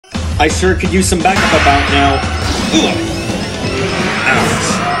I sure could use some backup about now. Ugh. Ouch.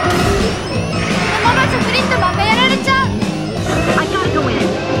 I gotta go in.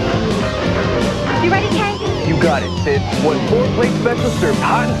 You ready, Kay? You got it, Sid. 1 4-plate special served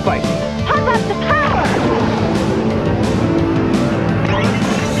hot and spicy. How about the power?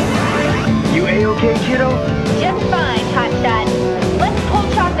 You A-okay, kiddo? Just fine, hotshot. Let's pull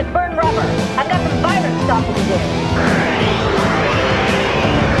shots at burn rubber. I've got some virus stopping to do.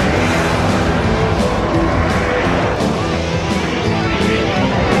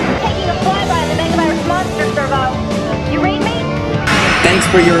 Taking a flyby on the Megavirus monster, Servo. You read me? Thanks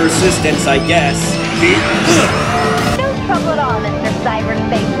for your assistance, I guess. Ugh. No trouble at all, Mr.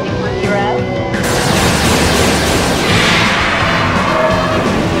 Cyberspace Superhero.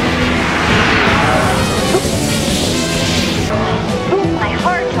 Ooh, my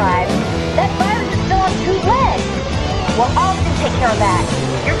hard drive. That virus is still on 2 legs. Well, Austin take care of that.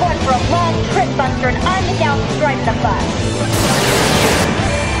 You're going for a long trip, Buster, and I'm the gal who's driving the bus.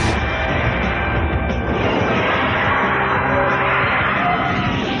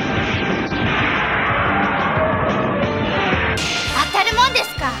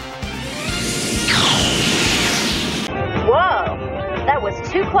 Whoa, that was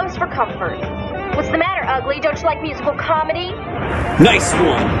too close for comfort. What's the matter, Ugly? Don't you like musical comedy? Nice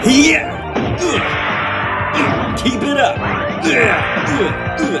one. Yeah. Ugh. Ugh. Keep it up.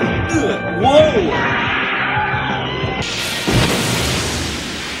 Whoa.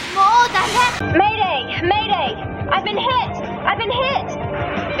 Mayday! Mayday! I've been hit! I've been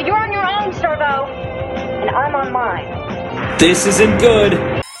hit! You're on your own, Servo. And I'm on mine. This isn't good.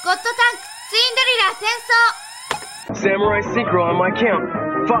 Samurai Synchro on my count.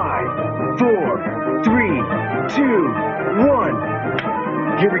 5, 4, 3, 2,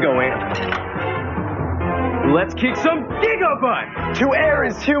 1. Here we go, Ant. Let's kick some gigabutt! To err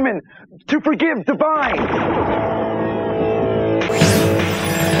is human, to forgive divine.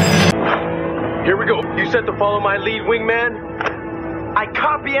 Here we go. You set to follow my lead, wingman? I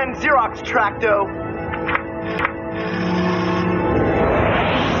copy and Xerox Tracto.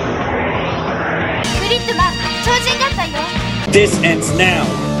 This ends now.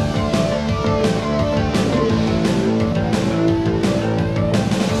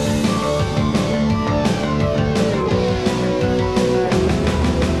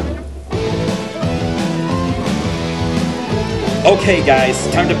 Okay, guys,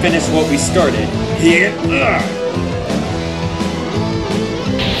 time to finish what we started. Here.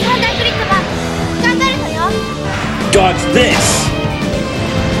 Dodge this.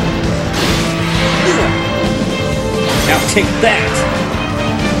 Now take that!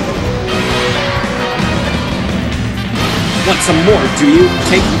 Want some more, do you?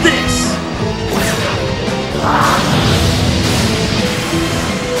 Take this!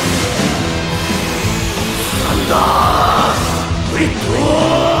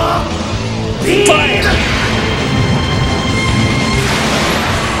 Fire!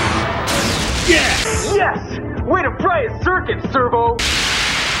 Yes! Yes! Way to fry a circuit, Servo!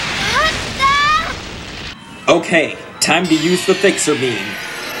 Okay, time to use the fixer beam.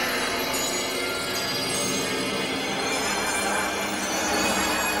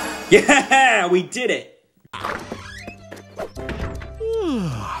 Yeah, we did it!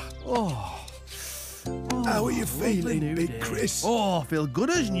 How are you feeling, Big Chris? Oh, I feel good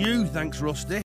as new, thanks, Rusty.